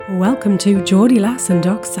Welcome to Geordie Lass and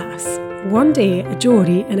Doc Sass. One day, a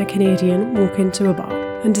Geordie and a Canadian walk into a bar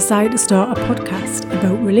and decide to start a podcast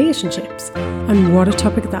about relationships, and what a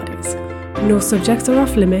topic that is. No subjects are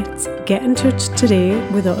off limits. Get in touch today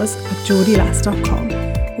with us at geordielass.com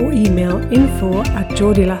or email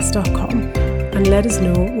info@geordielass.com and let us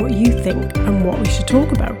know what you think and what we should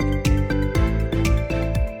talk about.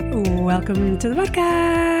 Welcome to the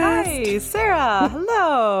podcast. Hi, Sarah.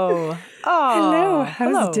 Hello. Oh, hello.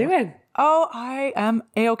 How's it doing? Oh, I am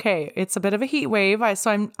a-okay. It's a bit of a heat wave.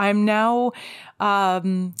 I'm now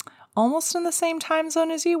almost in the same time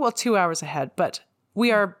zone as you. Well, 2 hours ahead, but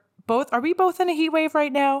we are both. Are we both in a heat wave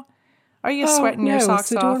right now? Are you sweating your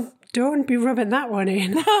socks off? Don't be rubbing that one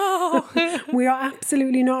in. No. We are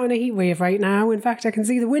absolutely not on a heat wave right now. In fact, I can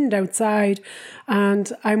see the wind outside and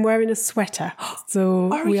I'm wearing a sweater.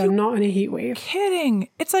 So we are not in a heat wave. Kidding.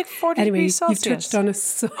 It's like 40 degrees Celsius. You've touched on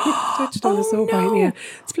a sore point here.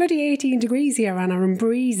 It's bloody 18 degrees here, Anna, and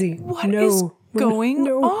breezy. What is going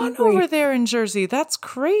on over there in Jersey? That's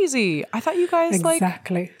crazy. I thought you guys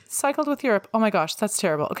cycled with Europe. Oh my gosh, that's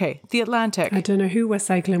terrible. Okay, the Atlantic. I don't know who we're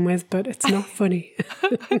cycling with, but it's not funny.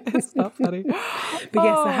 It's not funny. But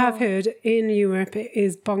yes, I have heard in Europe it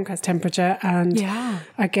is bonkers temperature, and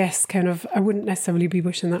I guess I wouldn't necessarily be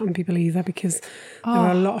wishing that on people either, because there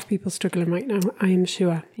are a lot of people struggling right now, I am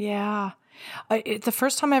sure. Yeah. The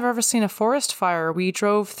first time I've ever seen a forest fire, we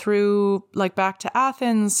drove through back to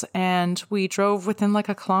Athens, and we drove within a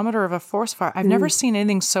kilometer of a forest fire. I've never seen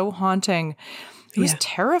anything so haunting. It was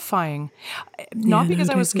terrifying. Not because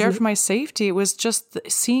I was scared for my safety. It was just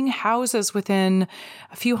seeing houses within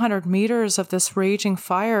a few hundred meters of this raging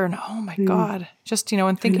fire. And oh my God, just,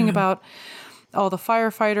 and thinking about all the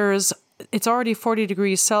firefighters. It's already 40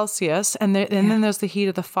 degrees Celsius, and then there's the heat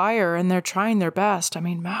of the fire, and they're trying their best. I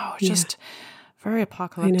mean, wow, just very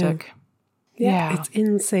apocalyptic. Yeah, it's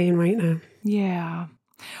insane right now. Yeah.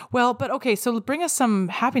 Well, but okay, so bring us some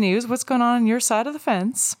happy news. What's going on your side of the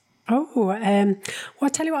fence? Oh, well, I'll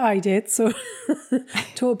tell you what I did. So,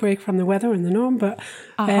 total break from the weather and the norm, but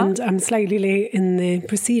I'm slightly late in the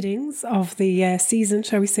proceedings of the season,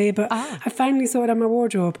 shall we say, but I finally sorted out my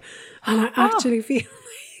wardrobe, and I actually feel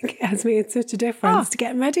it has made such a difference to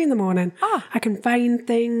getting ready in the morning. I can find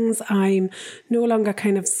things. I'm no longer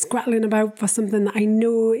kind of scrattling about for something that I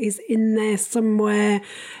know is in there somewhere.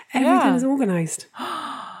 Everything is organised.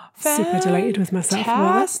 Super delighted with myself.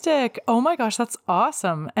 Fantastic. Oh my gosh, that's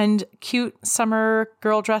awesome. And cute summer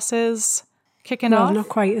girl dresses kicking off. Well, not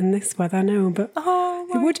quite in this weather, no, but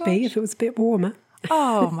it would be if it was a bit warmer.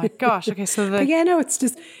 Oh my gosh. Okay, so but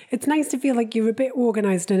it's nice to feel like you're a bit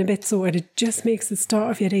organised and a bit sorted. It just makes the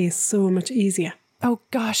start of your day so much easier. Oh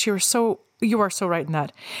gosh, you are so right in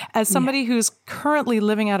that. As somebody who's currently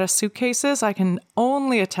living out of suitcases, I can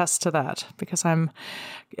only attest to that, because I'm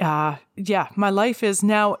my life is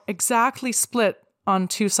now exactly split on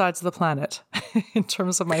two sides of the planet in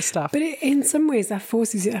terms of my stuff. But in some ways that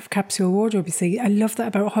forces you to have a capsule wardrobe, you see. I love that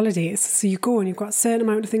about holidays. So you go and you've got a certain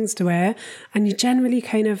amount of things to wear, and you generally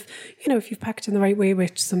kind of, if you've packed in the right way,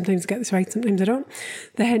 which sometimes I get this right, sometimes I don't,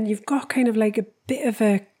 then you've got kind of like a bit of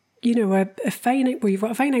a, a finite, you've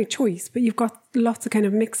got a finite choice, but you've got lots of kind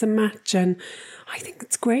of mix and match, and I think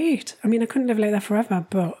it's great. I mean, I couldn't live like that forever,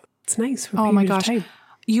 but it's nice for a period of time.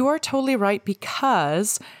 You are totally right,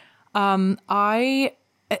 because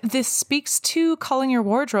this speaks to culling your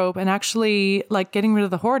wardrobe and actually getting rid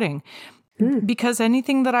of the hoarding. Because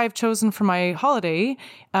anything that I've chosen for my holiday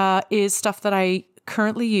is stuff that I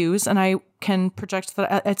currently use, and I can project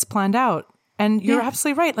that it's planned out. And you're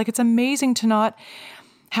absolutely right. It's amazing to not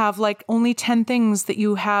have only 10 things that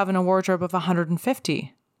you have in a wardrobe of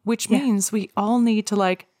 150, which means we all need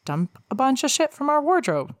to dump a bunch of shit from our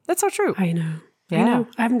wardrobe. That's so true. I know. Yeah. I know.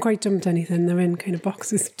 I haven't quite dumped anything. They're in kind of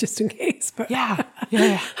boxes just in case. But I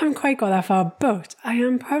haven't quite got that far. But I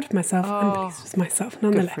am proud of myself and pleased with myself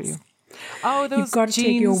nonetheless. Good for you. Oh, those You've got to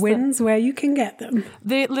take your wins where you can get them.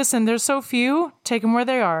 Listen, there's so few. Take them where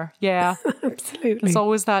they are. Yeah. Absolutely. It's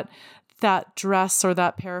always that dress or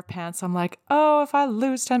that pair of pants. I'm like, oh, if I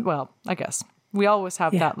lose 10, well, I guess we always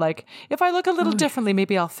have that. If I look a little differently,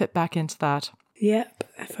 maybe I'll fit back into that. Yep,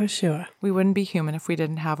 for sure. We wouldn't be human if we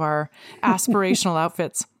didn't have our aspirational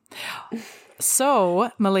outfits. So,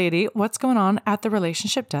 my lady, what's going on at the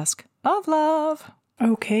relationship desk of love?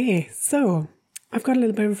 Okay, so I've got a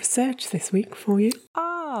little bit of research this week for you.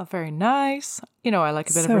 Ah, very nice. I like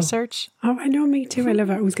a bit of research. Oh, I know, me too. I love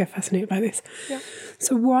it. I always get fascinated by this. Yeah.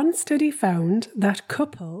 So one study found that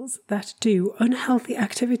couples that do unhealthy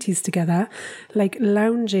activities together, like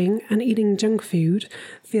lounging and eating junk food,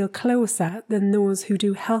 feel closer than those who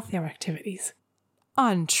do healthier activities.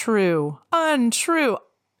 Untrue.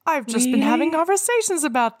 I've just been having conversations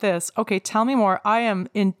about this. Okay, tell me more. I am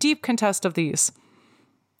in deep contest of these.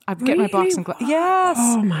 I'm getting my boxing gloves. Yes.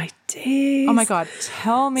 Oh, my days. Oh, my God.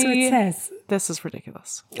 Tell me. So it says... This is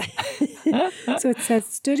ridiculous. So it says,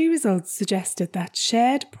 study results suggested that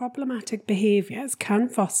shared problematic behaviours can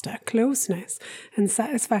foster closeness and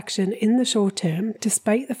satisfaction in the short term,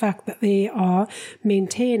 despite the fact that they are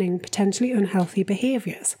maintaining potentially unhealthy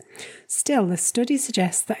behaviours. Still, the study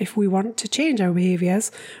suggests that if we want to change our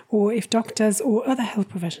behaviours, or if doctors or other health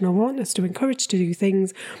professionals want us to encourage to do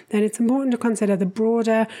things, then it's important to consider the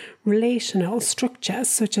broader relational structures,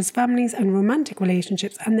 such as families and romantic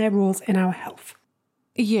relationships, and their roles in our health.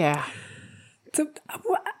 Yeah. So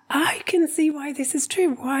I can see why this is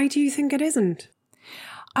true. Why do you think it isn't?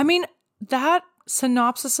 I mean, that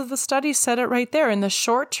synopsis of the study said it right there. In the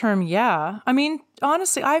short term, yeah. I mean,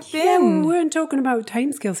 honestly, I've been... Yeah, we weren't talking about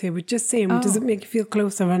timescales here. We're just saying, does it make you feel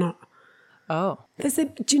closer or not? Oh. Do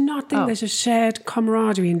you not think there's a shared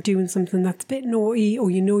camaraderie in doing something that's a bit naughty, or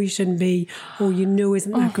you know you shouldn't be, or you know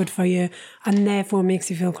isn't that good for you, and therefore makes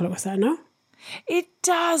you feel closer, no? It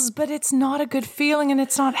does, but it's not a good feeling and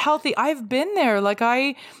it's not healthy. I've been there. Like,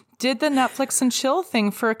 I did the Netflix and chill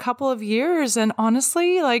thing for a couple of years. And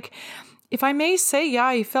honestly, like, if I may say,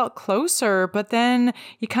 yeah, you felt closer, but then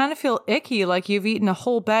you kind of feel icky, like you've eaten a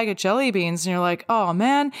whole bag of jelly beans and you're like, oh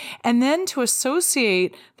man. And then to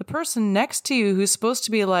associate the person next to you who's supposed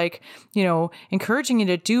to be like, you know, encouraging you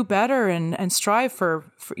to do better and strive for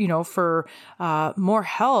more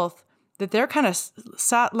health, that they're kind of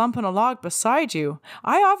sat lumping a log beside you.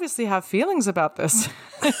 I obviously have feelings about this.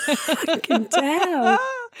 I can tell.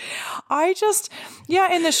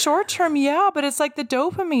 In the short term, yeah, but it's like the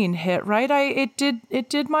dopamine hit, right? It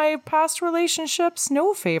did my past relationships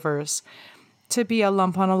no favors to be a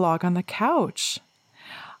lump on a log on the couch.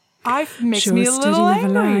 Makes me a little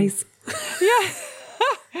angry. Never lies. Yeah.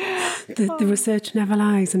 The research never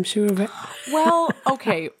lies, I'm sure of it. Well,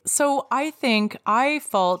 okay. So I think I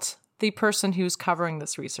fault the person who's covering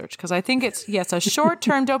this research, because I think it's, yes, a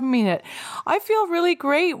short-term dopamine hit. I feel really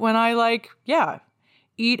great when I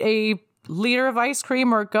eat a liter of ice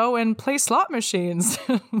cream or go and play slot machines.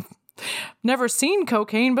 Never seen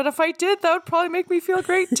cocaine, but if I did, that would probably make me feel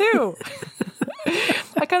great too.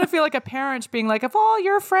 I kind of feel like a parent being like, if all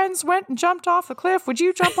your friends went and jumped off a cliff, would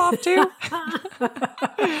you jump off too?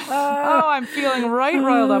 Oh, I'm feeling right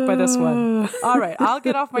riled up by this one. All right, I'll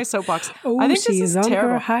get off my soapbox. I think this is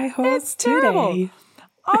terrible. Her high horse it's terrible.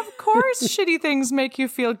 Of course, shitty things make you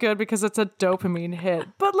feel good because it's a dopamine hit.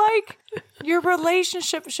 But your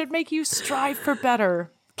relationship should make you strive for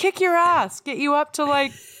better. Kick your ass. Get you up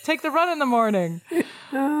to take the run in the morning.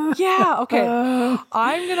 Yeah, okay.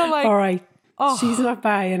 I'm going to All right. Oh, she's not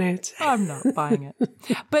buying it. I'm not buying it.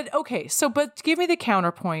 But okay, but give me the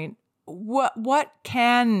counterpoint. What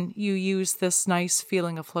can you use this nice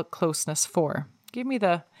feeling of closeness for? Give me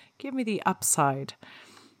the upside.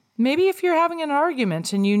 Maybe if you're having an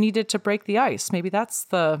argument and you needed to break the ice, maybe that's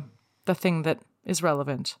the thing that is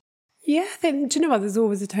relevant. Yeah, do you know what? There's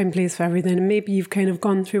always a time, place for everything. And maybe you've kind of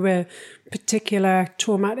gone through a particular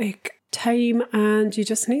traumatic time and you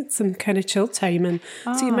just need some kind of chill time. And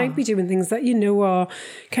so you might be doing things that you know are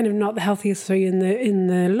kind of not the healthiest for you in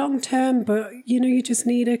the long term, but you just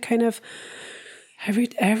need a kind of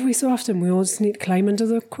every so often we all just need to climb under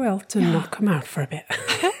the quilt and not come out for a bit.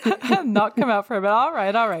 Not come out for a bit. All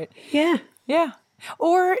right. Yeah. Yeah.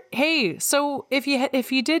 Or, hey, so if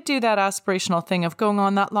you did do that aspirational thing of going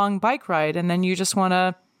on that long bike ride and then you just want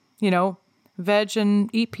to, veg and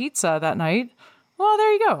eat pizza that night, well,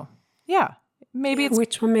 there you go. Yeah. Maybe it's...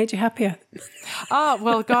 Which one made you happier?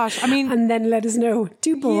 Well, gosh, I mean... And then let us know.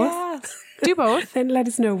 Do both. Yes, do both. Then let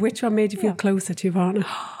us know which one made you feel closer to your partner.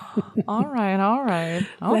 All right.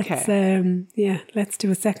 Okay. Let's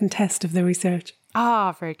do a second test of the research.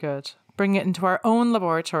 Very good. Bring it into our own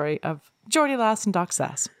laboratory of Geordie Lass and Doc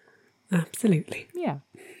Sass. Absolutely. Yeah.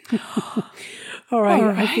 All right.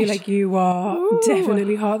 I feel like you are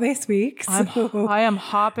definitely hot this week. So. I am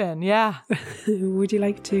hopping, yeah. Would you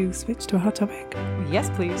like to switch to a hot topic? Yes,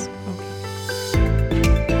 please. Okay.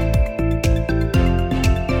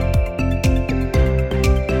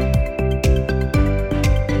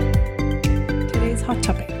 Today's hot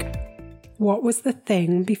topic. What was the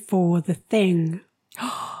thing before the thing?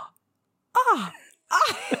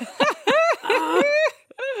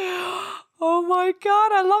 Oh my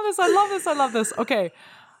God, I love this. Okay.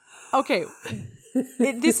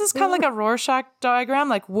 This is kind of like a Rorschach diagram.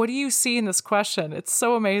 Like, what do you see in this question? It's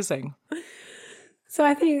so amazing. So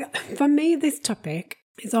I think for me, this topic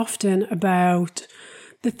is often about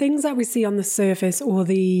the things that we see on the surface or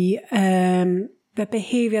the the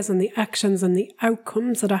behaviours and the actions and the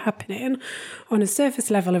outcomes that are happening on a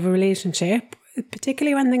surface level of a relationship,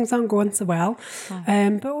 particularly when things aren't going so well.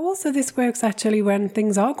 But also this works actually when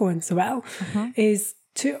things are going so well, is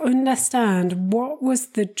to understand what was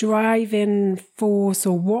the driving force,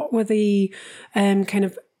 or what were the kind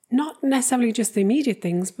of, not necessarily just the immediate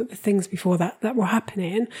things, but the things before that were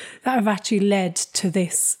happening that have actually led to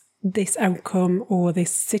this outcome or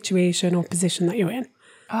this situation or position that you're in.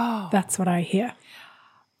 Oh. That's what I hear.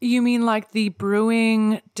 You mean like the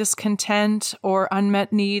brewing discontent or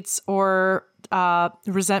unmet needs or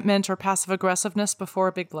resentment or passive aggressiveness before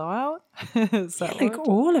a big blowout? Is that like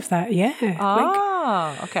all of that,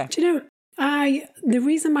 yeah. Okay. Do you know, the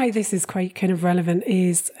reason why this is quite kind of relevant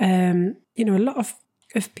is, a lot of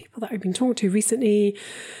people that I've been talking to recently,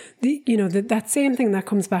 that same thing that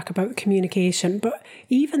comes back about communication, but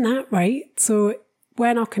even that, right? So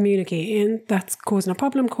we're not communicating, that's causing a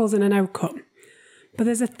problem, causing an outcome. But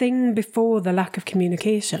there's a thing before the lack of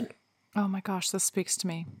communication. Oh my gosh, this speaks to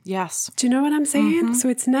me. Yes. Do you know what I'm saying? So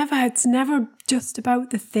it's never just about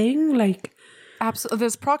the thing. Like, absolutely,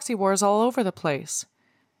 there's proxy wars all over the place.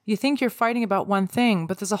 You think you're fighting about one thing,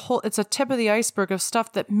 but it's a tip of the iceberg of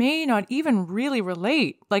stuff that may not even really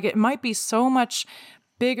relate. Like, it might be so much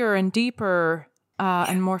bigger and deeper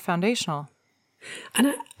and more foundational.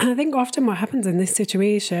 And I think often what happens in this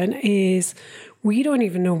situation is we don't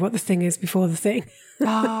even know what the thing is before the thing.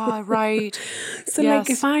 Right. So like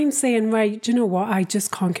if I'm saying, right, do you know what? I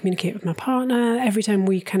just can't communicate with my partner. Every time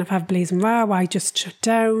we kind of have blaze and row, I just shut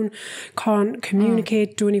down, can't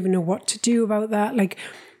communicate, don't even know what to do about that. Like,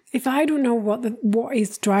 if I don't know what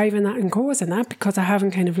is driving that and causing that, because I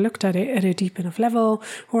haven't kind of looked at it at a deep enough level,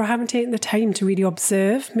 or I haven't taken the time to really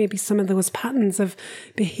observe maybe some of those patterns of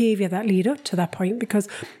behaviour that lead up to that point, because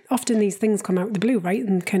often these things come out of the blue, right,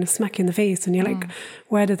 and kind of smack you in the face, and you're like,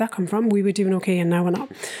 where did that come from? We were doing okay and now we're not.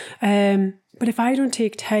 But if I don't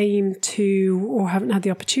take time to, or haven't had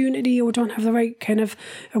the opportunity, or don't have the right kind of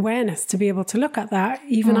awareness to be able to look at that,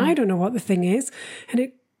 even I don't know what the thing is, and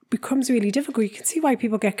it becomes really difficult. You can see why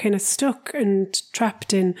people get kind of stuck and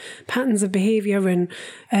trapped in patterns of behaviour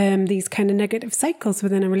and these kind of negative cycles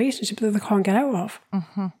within a relationship that they can't get out of.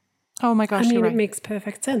 Oh my gosh, you're right. It makes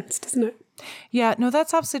perfect sense, doesn't it? Yeah, no,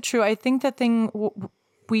 that's absolutely true. I think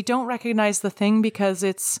we don't recognize the thing because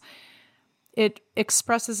it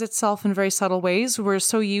expresses itself in very subtle ways. We're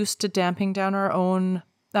so used to damping down our own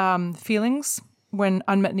feelings when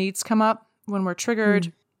unmet needs come up, when we're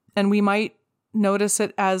triggered, and we might notice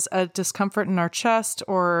it as a discomfort in our chest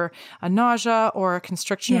or a nausea or a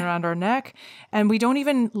constriction around our neck. And we don't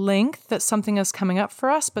even link that something is coming up for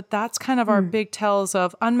us, but that's kind of our big tells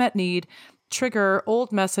of unmet need, trigger,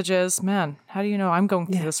 old messages. Man, how do you know I'm going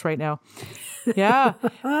through this right now? Yeah.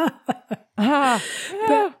 I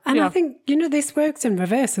think, this works in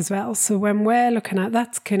reverse as well. So when we're looking at,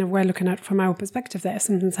 that's kind of, we're looking at from our perspective there,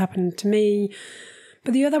 something's happened to me.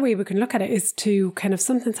 But the other way we can look at it is to kind of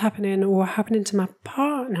something's happening or happening to my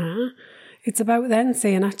partner. It's about then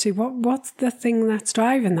saying, actually, what's the thing that's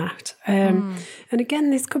driving that? And again,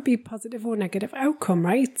 this could be positive or negative outcome,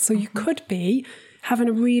 right? So you could be having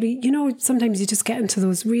a really, sometimes you just get into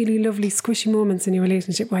those really lovely squishy moments in your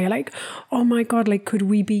relationship where you're like, oh my God, like, could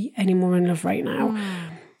we be any more in love right now?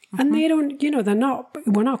 And they don't,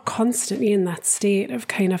 we're not constantly in that state of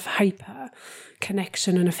kind of hyper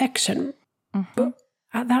connection and affection. But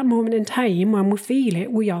at that moment in time, when we feel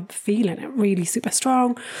it, we are feeling it really super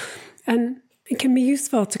strong. And it can be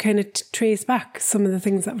useful to kind of trace back some of the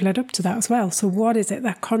things that have led up to that as well. So what is it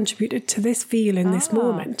that contributed to this feel in this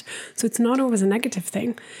moment? So it's not always a negative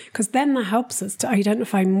thing, because then that helps us to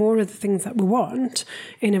identify more of the things that we want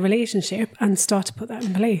in a relationship and start to put that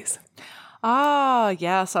in place.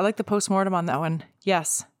 Yes. I like the postmortem on that one.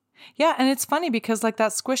 Yes. Yeah, and it's funny because like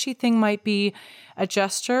that squishy thing might be a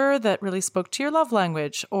gesture that really spoke to your love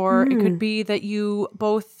language, or it could be that you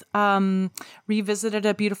both revisited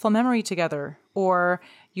a beautiful memory together, or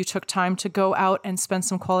you took time to go out and spend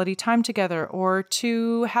some quality time together, or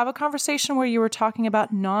to have a conversation where you were talking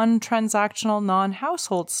about non-transactional,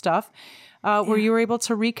 non-household stuff, where you were able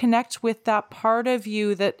to reconnect with that part of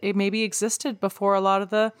you that it maybe existed before a lot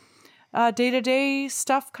of the day-to-day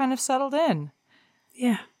stuff kind of settled in.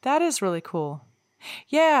 Yeah. That is really cool.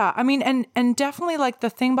 Yeah. I mean, and definitely like the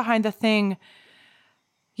thing behind the thing.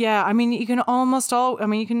 Yeah. I mean, you can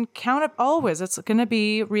you can count it always. It's going to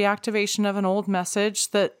be reactivation of an old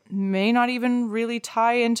message that may not even really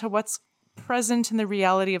tie into what's present in the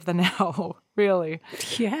reality of the now, really.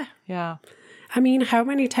 Yeah. Yeah. I mean, how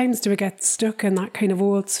many times do we get stuck in that kind of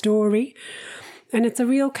old story? And it's a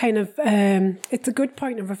real kind of, it's a good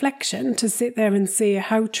point of reflection to sit there and say,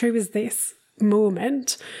 how true is this?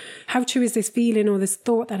 moment? How true is this feeling or this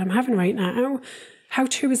thought that I'm having right now? How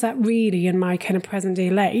true is that really in my kind of present day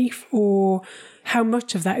life? Or how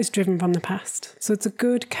much of that is driven from the past? So it's a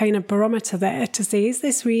good kind of barometer there to say, is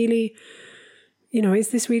this really, is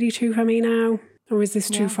this really true for me now? Or is this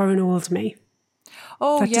true for an old me?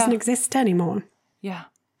 Oh, that doesn't exist anymore. Yeah.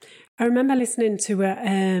 I remember listening to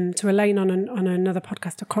a line on another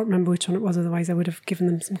podcast. I can't remember which one it was, otherwise I would have given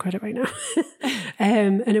them some credit right now.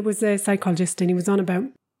 And it was a psychologist, and he was on about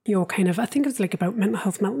your kind of, I think it was like about mental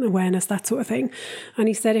health, mental awareness, that sort of thing. And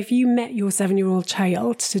he said, if you met your 7-year-old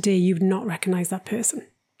child today, you'd not recognise that person.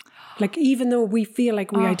 Like, even though we feel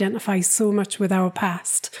like we identify so much with our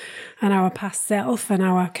past and our past self and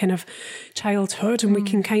our kind of childhood, and we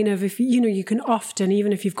can kind of, if you can often,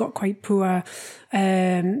 even if you've got quite poor,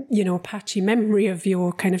 patchy memory of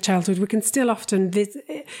your kind of childhood, we can still often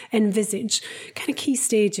envisage kind of key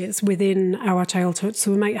stages within our childhood. So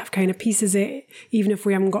we might have kind of pieces of it, even if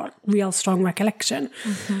we haven't got real strong recollection.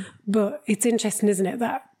 Mm-hmm. But it's interesting, isn't it,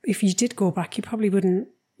 that if you did go back,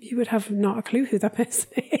 you would have not a clue who that person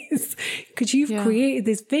is, because you've created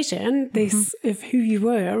this vision, of who you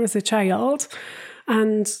were as a child,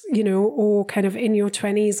 and, or kind of in your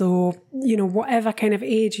 20s, or, whatever kind of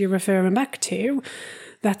age you're referring back to,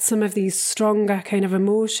 that some of these stronger kind of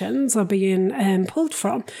emotions are being pulled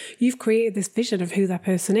from. You've created this vision of who that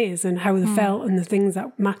person is and how they felt and the things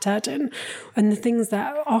that mattered and the things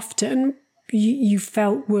that often you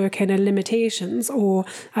felt were kind of limitations or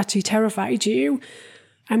actually terrified you.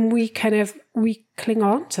 And we cling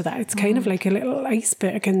on to that. It's kind of like a little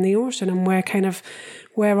iceberg in the ocean, and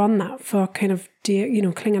we're on that for kind of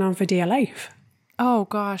clinging on for dear life. Oh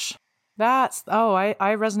gosh, I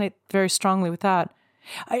resonate very strongly with that.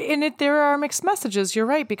 There are mixed messages. You're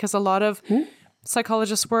right, because a lot of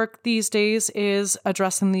psychologists' work these days is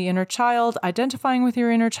addressing the inner child, identifying with your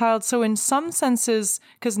inner child. So in some senses,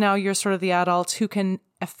 because now you're sort of the adult who can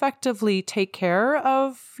effectively take care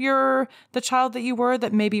of the child that you were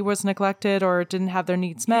that maybe was neglected or didn't have their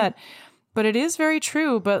needs met. But it is very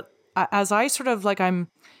true. But as I sort of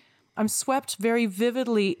I'm swept very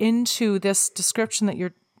vividly into this description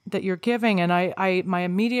that you're giving, and my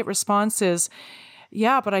immediate response is,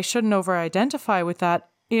 yeah, but I shouldn't over-identify with that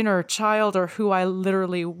inner child or who I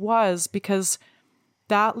literally was, because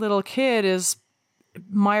that little kid is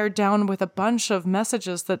mired down with a bunch of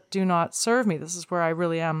messages that do not serve me. This is where I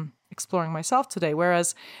really am exploring myself today.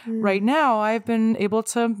 Whereas right now I've been able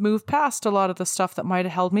to move past a lot of the stuff that might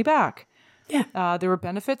have held me back. Yeah. There were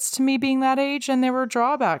benefits to me being that age, and there were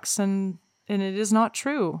drawbacks, and it is not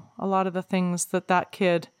true. A lot of the things that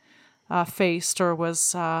kid faced or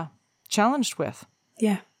was challenged with.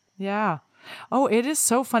 Yeah. Yeah. Oh, it is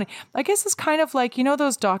so funny. I guess it's kind of like,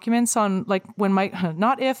 those documents on when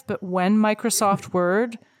not if, but when Microsoft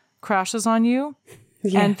Word crashes on you.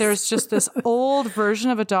 Yes. And there's just this old version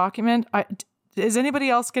of a document. Is anybody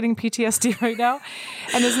else getting PTSD right now?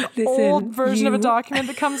 And there's an old version of a document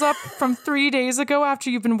that comes up from 3 days ago after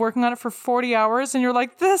you've been working on it for 40 hours. And you're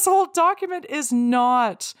like, this old document is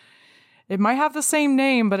not... It might have the same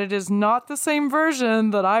name, but it is not the same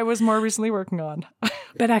version that I was more recently working on.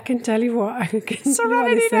 But I can tell you what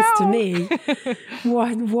this says to me.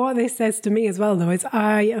 What this says to me as well, though, is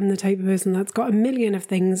I am the type of person that's got a million of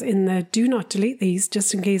things in the do not delete these,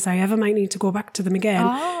 just in case I ever might need to go back to them again,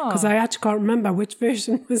 because I actually can't remember which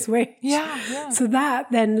version was which. Yeah. So that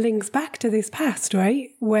then links back to this past,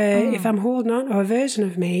 right? Where if I'm holding on to a version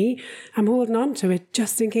of me, I'm holding on to it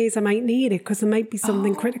just in case I might need it, because there might be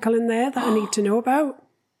something critical in there that I need to know about.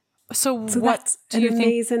 So what that's an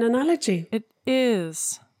amazing analogy. It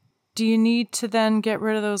is. Do you need to then get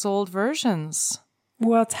rid of those old versions?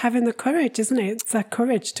 Well, it's having the courage, isn't it? It's that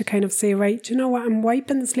courage to kind of say, right, do you know what? I'm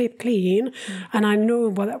wiping the slate clean, and I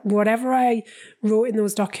know whatever I wrote in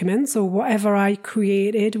those documents or whatever I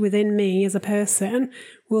created within me as a person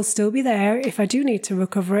will still be there. If I do need to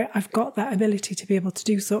recover it, I've got that ability to be able to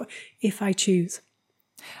do so if I choose.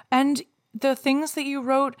 And the things that you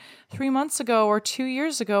wrote 3 months ago or 2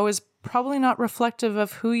 years ago is probably not reflective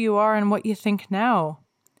of who you are and what you think now.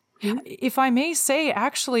 Mm-hmm. If I may say,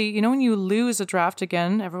 actually, when you lose a draft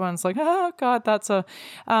again, everyone's like, oh God, that's a...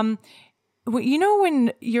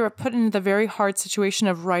 when you're put in the very hard situation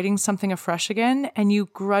of writing something afresh again, and you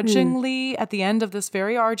grudgingly, at the end of this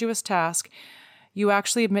very arduous task, you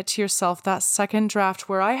actually admit to yourself that second draft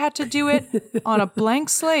where I had to do it on a blank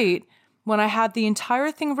slate. When I had the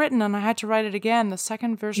entire thing written and I had to write it again, the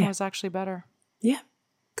second version was actually better. Yeah,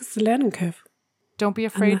 because the learning curve. Don't be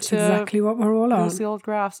afraid that's exactly what we're all on. Lose the old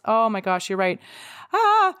drafts. Oh my gosh, you're right.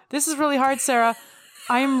 This is really hard, Sarah.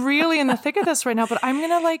 I am really in the thick of this right now, but I'm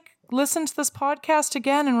going to listen to this podcast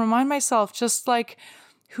again and remind myself just like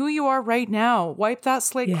who you are right now. Wipe that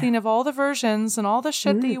slate clean of all the versions and all the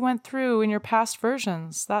shit that you went through in your past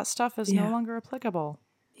versions. That stuff is no longer applicable.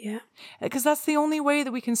 Yeah. Because that's the only way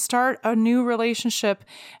that we can start a new relationship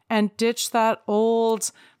and ditch that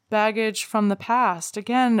old baggage from the past.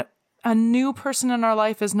 Again, a new person in our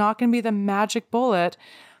life is not going to be the magic bullet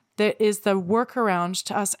that is the workaround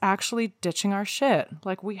to us actually ditching our shit.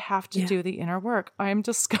 Like, we have to do the inner work. I am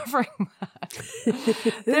discovering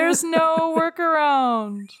that. There's no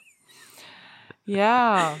workaround.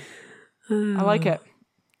 Yeah. I like it.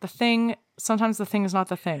 Sometimes the thing is not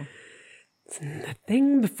the thing. It's the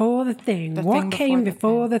thing before the thing. What came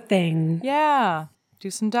before the thing? Yeah.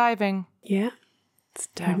 Do some diving. Yeah. It's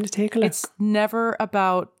time to take a look. It's never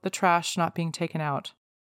about the trash not being taken out.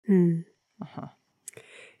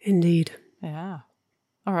 Indeed. Yeah.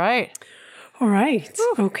 All right.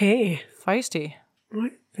 Whew. Okay. Feisty.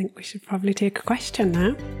 I think we should probably take a question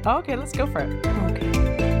now. Okay, let's go for it. Okay.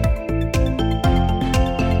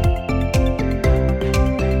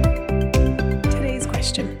 Today's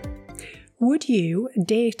question. Would you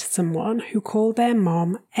date someone who called their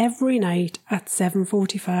mom every night at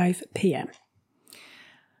 7:45 p.m?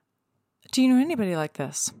 Do you know anybody like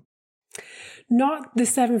this? Not the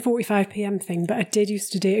 7:45 p.m. thing, but I did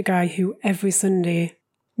used to date a guy who every Sunday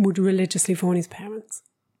would religiously phone his parents.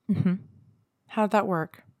 Mm-hmm. How'd that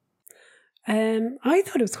work? I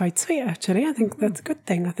thought it was quite sweet, actually. I think that's a good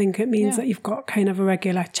thing. I think it means that you've got kind of a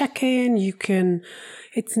regular check-in.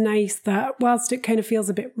 It's nice that whilst it kind of feels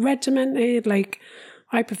a bit regimented, like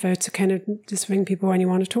I prefer to kind of just ring people when you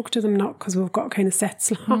want to talk to them, not because we've got kind of set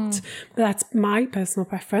slot. But that's my personal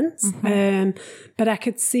preference. But I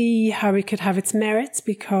could see how it could have its merits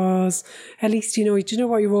because at least, you know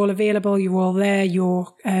what, you're all available, you're all there,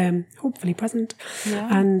 you're hopefully present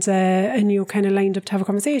and you're kind of lined up to have a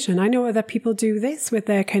conversation. I know other people do this with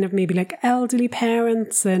their kind of maybe like elderly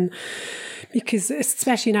parents, and because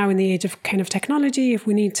especially now in the age of kind of technology, if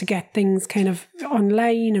we need to get things kind of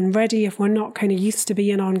online and ready, if we're not kind of used to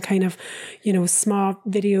being on kind of, you know, smart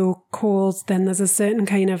video calls, then there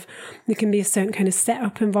can be a certain kind of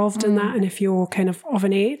setup involved in that. And if you're kind of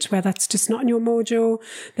an age where that's just not in your mojo,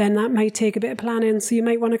 then that might take a bit of planning. So you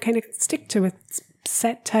might want to kind of stick to a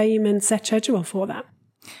set time and set schedule for that.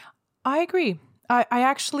 I agree. I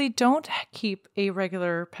actually don't keep a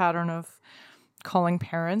regular pattern of calling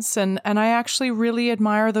parents, and I actually really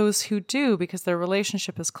admire those who do, because their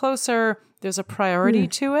relationship is closer. There's a priority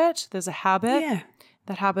to it. There's a habit. Yeah.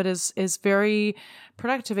 That habit is very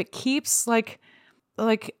productive. It keeps like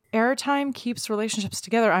airtime keeps relationships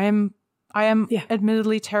together. I am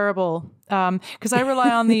admittedly terrible because I rely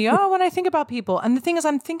on when I think about people. And the thing is,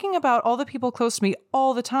 I'm thinking about all the people close to me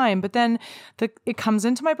all the time, but then it comes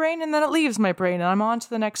into my brain and then it leaves my brain and I'm on to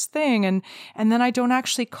the next thing. And then I don't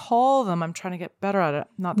actually call them. I'm trying to get better at it.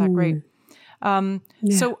 Not that great.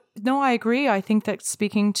 So no, I agree. I think that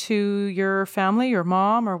speaking to your family, your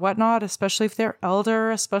mom or whatnot, especially if they're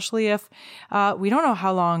elder, especially if we don't know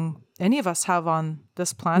how long any of us have on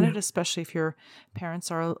this planet, especially if your parents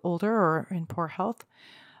are older or in poor health.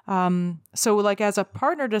 So like as a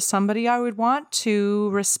partner to somebody, I would want to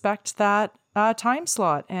respect that time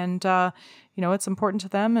slot, and it's important to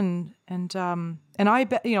them, and I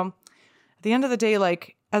bet, at the end of the day,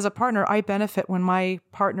 like as a partner, I benefit when my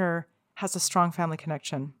partner has a strong family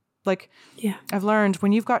connection. Like, I've learned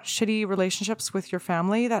when you've got shitty relationships with your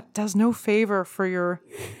family, that does no favor for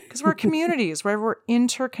because we're communities, right? We're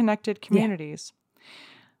interconnected communities.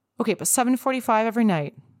 Okay, but 7:45 every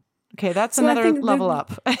night. Okay, that's another level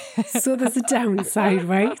up. So there's a downside,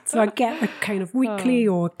 right? So I get the kind of weekly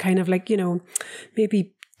or kind of like,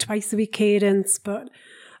 maybe twice a week cadence, but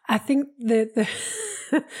I think the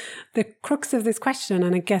crux of this question,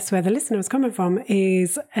 and I guess where the listener is coming from,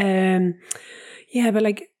 is, but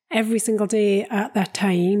like every single day at that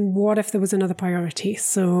time, what if there was another priority?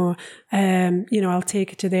 So, I'll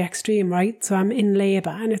take it to the extreme, right? So I'm in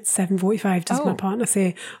labour and it's 7:45. Does my partner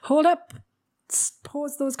say, hold up,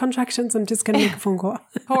 pause those contractions, I'm just going to make a phone call?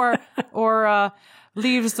 or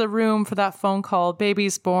leaves the room for that phone call,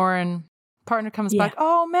 baby's born, partner comes back,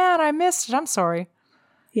 oh man, I missed it, I'm sorry.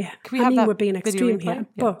 Yeah, we're being extreme here,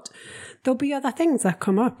 but there'll be other things that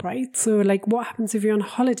come up, right? So like what happens if you're on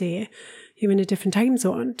holiday, you're in a different time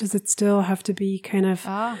zone? Does it still have to be kind of,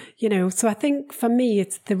 so I think for me,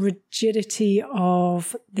 it's the rigidity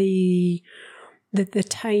of the the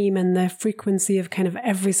time and the frequency of kind of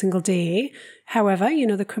every single day. However,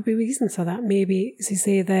 there could be reasons for that. Maybe, as you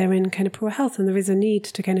say, they're in kind of poor health and there is a need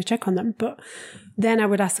to kind of check on them. But then I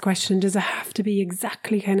would ask the question, does it have to be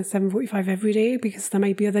exactly kind of 7:45 every day? Because there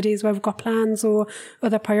might be other days where we've got plans or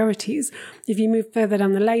other priorities. If you move further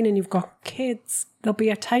down the line and you've got kids, there'll be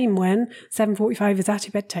a time when 7:45 is at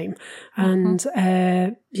your bedtime. And,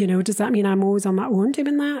 does that mean I'm always on my own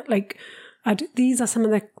doing that? Like, these are some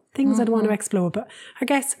of the things I'd want to explore. But I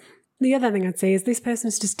guess the other thing I'd say is this person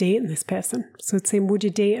is just dating this person. So it's saying, would you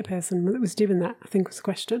date a person that was doing that? I think was the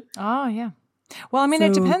question. Oh, yeah. Well, I mean,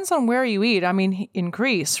 it depends on where you eat. I mean, in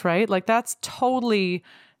Greece, right? Like that's totally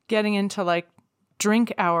getting into like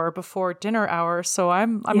drink hour before dinner hour. So I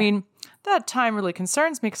mean, that time really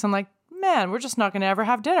concerns me because I'm like, man, we're just not going to ever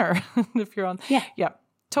have dinner if you're on. Yeah.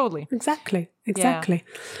 Totally. Exactly.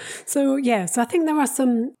 Yeah. So I think there are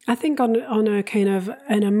some, I think on a kind of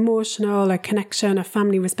an emotional, a connection, a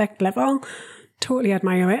family respect level, totally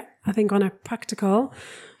admire it. I think on a practical,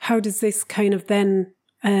 how does this kind of then,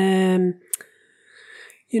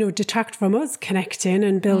 detract from us connecting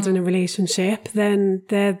and building a relationship? Then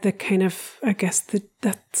they're the kind of, I guess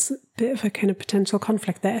that's a bit of a kind of potential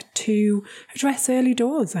conflict there to address early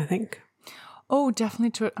doors, I think. Oh,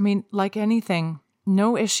 definitely. I mean, like anything,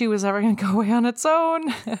 no issue is ever going to go away on its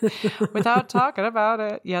own without talking about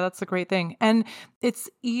it. Yeah, that's the great thing. And it's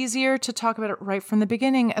easier to talk about it right from the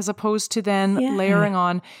beginning as opposed to then layering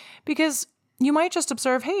on, because you might just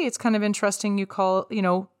observe, hey, it's kind of interesting. You call,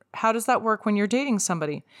 how does that work when you're dating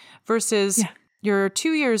somebody versus you're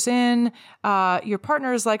 2 years in, your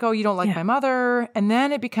partner is like, oh, you don't like my mother. And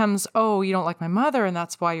then it becomes, oh, you don't like my mother. And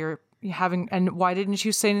that's why you're having, and why didn't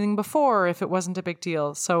you say anything before if it wasn't a big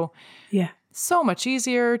deal? So so much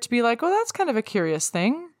easier to be like, oh, that's kind of a curious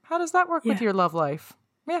thing. How does that work with your love life?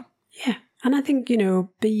 Yeah. And I think,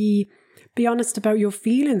 be honest about your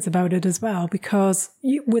feelings about it as well, because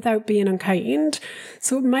without being unkind.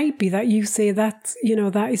 So it might be that you say that,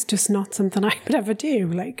 that is just not something I would ever do.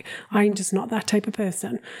 Like, I'm just not that type of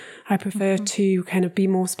person. I prefer to kind of be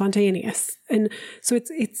more spontaneous. And so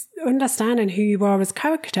it's understanding who you are as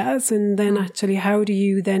characters, and then actually how do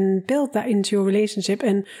you then build that into your relationship?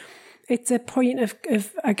 And it's a point of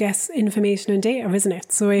I guess, information and data, isn't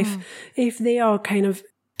it? So if they are kind of,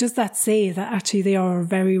 does that say that actually they are a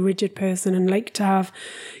very rigid person and like to have,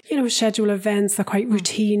 schedule events, they're quite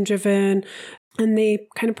routine driven, and they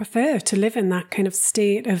kind of prefer to live in that kind of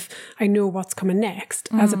state of, I know what's coming next,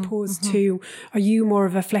 as opposed to, are you more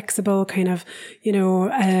of a flexible kind of,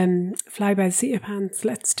 fly by the seat of your pants,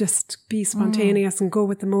 let's just be spontaneous and go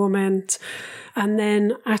with the moment? And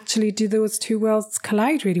then actually, do those two worlds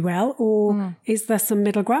collide really well? Or is there some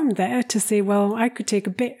middle ground there to say, well, I could take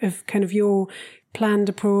a bit of kind of your planned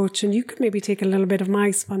approach and you could maybe take a little bit of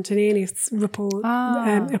my spontaneous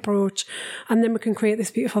approach, and then we can create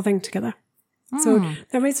this beautiful thing together. So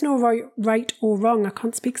there is no right or wrong. I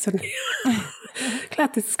can't speak suddenly.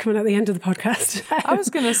 Glad this is coming at the end of the podcast. I was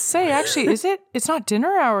going to say, actually, it's not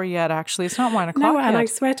dinner hour yet, actually. It's not 1 o'clock yet. And I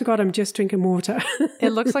swear to God, I'm just drinking water.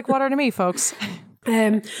 It looks like water to me, folks.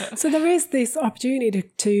 So there is this opportunity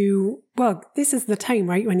to, this is the time,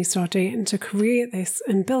 right, when you start dating, to create this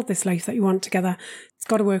and build this life that you want together. It's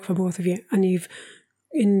got to work for both of you.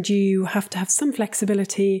 And you have to have some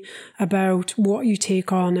flexibility about what you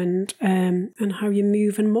take on and how you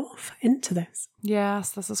move and morph into this.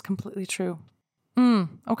 Yes, this is completely true.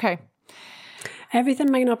 Okay.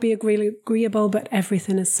 Everything might not be agreeable, but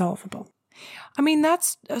everything is solvable. I mean,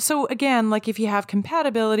 so again, like if you have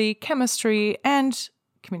compatibility, chemistry, and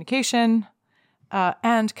communication,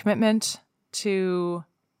 and commitment to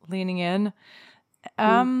leaning in,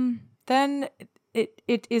 then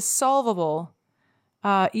it is solvable.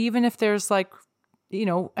 Even if there's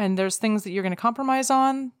and there's things that you're going to compromise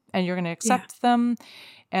on and you're going to accept them.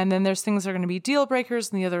 And then there's things that are going to be deal breakers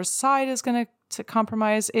and the other side is going to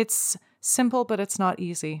compromise. It's simple, but it's not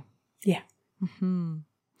easy. Yeah.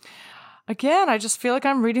 Again, I just feel like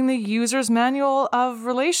I'm reading the user's manual of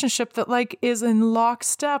relationship that is in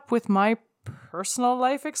lockstep with my personal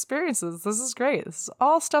life experiences. This is great. This is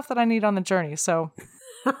all stuff that I need on the journey. So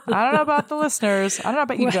I don't know about the listeners. I don't know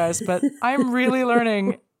about you guys, but I'm really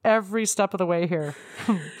learning every step of the way here.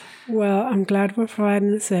 Well, I'm glad we're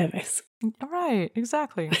providing the service. Right,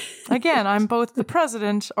 exactly. Again, I'm both the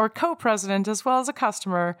president or co-president as well as a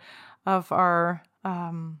customer of our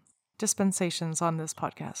dispensations on this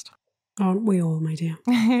podcast. Aren't we all, my dear?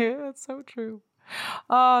 It's so true.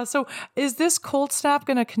 So is this cold snap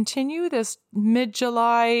going to continue, this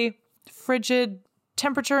mid-July frigid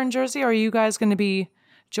temperature in Jersey? Or are you guys going to be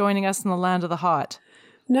joining us in the land of the hot?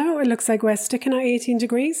 No, it looks like we're sticking at 18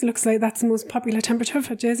 degrees. It looks like that's the most popular temperature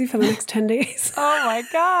for Jersey for the next 10 days. Oh my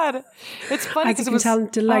God. It's funny because I can tell I'm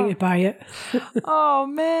delighted by it. Oh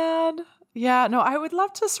man. Yeah, no, I would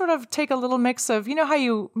love to sort of take a little mix of, you know how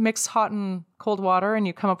you mix hot and cold water and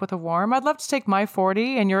you come up with a warm? I'd love to take my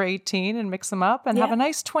 40 and your 18 and mix them up and have a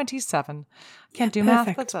nice 27. Can't do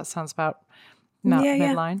math, but that sounds about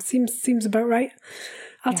midline. Yeah. Seems about right.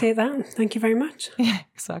 I'll take that. Thank you very much. Yeah,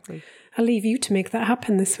 exactly. I'll leave you to make that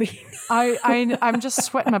happen this week. I'm just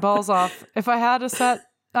sweating my balls off. If I had a set,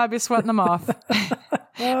 I'd be sweating them off.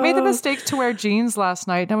 Made the mistake to wear jeans last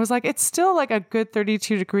night, and I was like, it's still like a good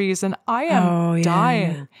 32 degrees, and I am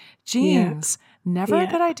dying. Jeans, never a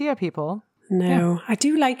good idea, people. No, I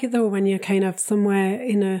do like it though when you're kind of somewhere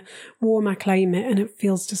in a warmer climate and it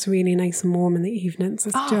feels just really nice and warm in the evenings.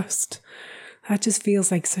 That just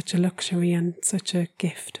feels like such a luxury and such a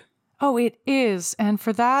gift. Oh, it is. And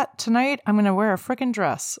for that, tonight, I'm going to wear a frickin'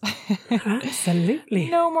 dress. Absolutely.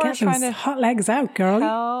 No more Get trying those to... hot legs out, girl.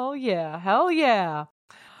 Hell yeah. Hell yeah.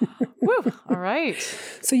 Woo. All right.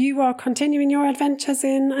 So you are continuing your adventures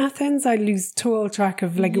in Athens? I lose total track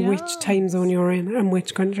of which time zone you're in and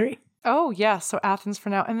which country. Oh, yeah. So Athens for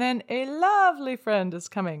now. And then a lovely friend is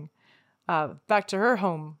coming back to her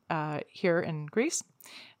home here in Greece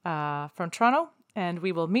from Toronto. And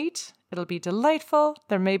we will meet. It'll be delightful.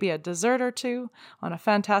 There may be a dessert or two on a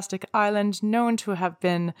fantastic island known to have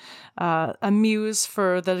been a muse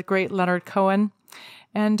for the great Leonard Cohen.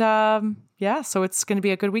 And so it's going to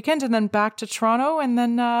be a good weekend. And then back to Toronto. And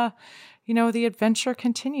then, the adventure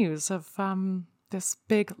continues of this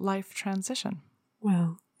big life transition.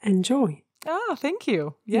 Well, enjoy. Oh, thank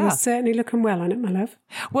you. Yeah. You're certainly looking well on it, my love.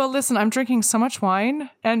 Well, listen, I'm drinking so much wine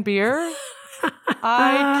and beer.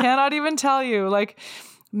 I cannot even tell you.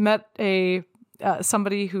 Met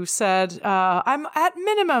somebody who said, I'm at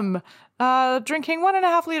minimum drinking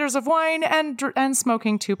 1.5 liters of wine and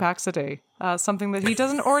smoking 2 packs a day. Something that he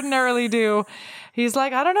doesn't ordinarily do. He's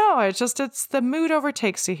like, I don't know. It's the mood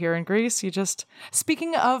overtakes you here in Greece.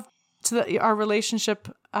 Speaking of our relationship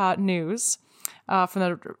news, from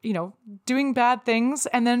the, doing bad things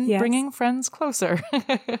and then bringing friends closer.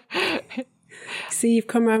 See, you've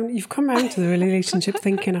come around to the relationship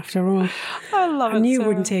thinking after all. I love it. I knew it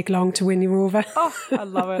wouldn't take long to win you over. Oh, I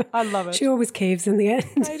love it. She always caves in the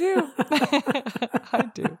end. I do. I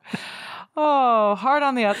do. Oh, hard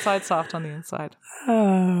on the outside, soft on the inside.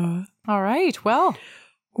 Oh. All right. Well,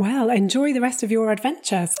 enjoy the rest of your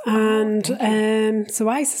adventures. And so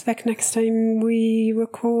I suspect next time we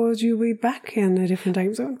record, you'll be back in a different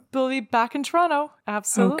time zone. We'll be back in Toronto.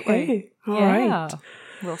 Absolutely. Okay. All right.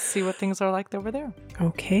 We'll see what things are like over there.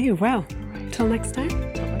 Okay, well, till next time.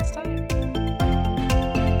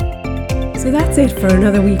 So that's it for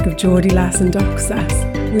another week of Geordie Lass and Doc Sass.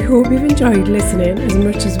 We hope you've enjoyed listening as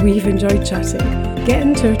much as we've enjoyed chatting. Get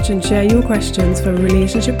in touch and share your questions for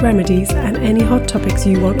relationship remedies and any hot topics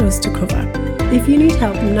you want us to cover. If you need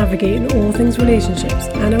help navigating all things relationships,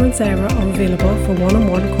 Anna and Sarah are available for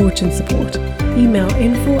one-on-one coaching support. Email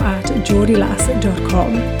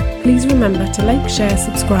info@geordielass.com. Please remember to like, share,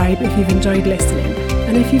 subscribe if you've enjoyed listening.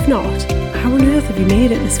 And if you've not, how on earth have you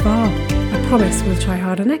made it this far? I promise we'll try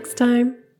harder next time.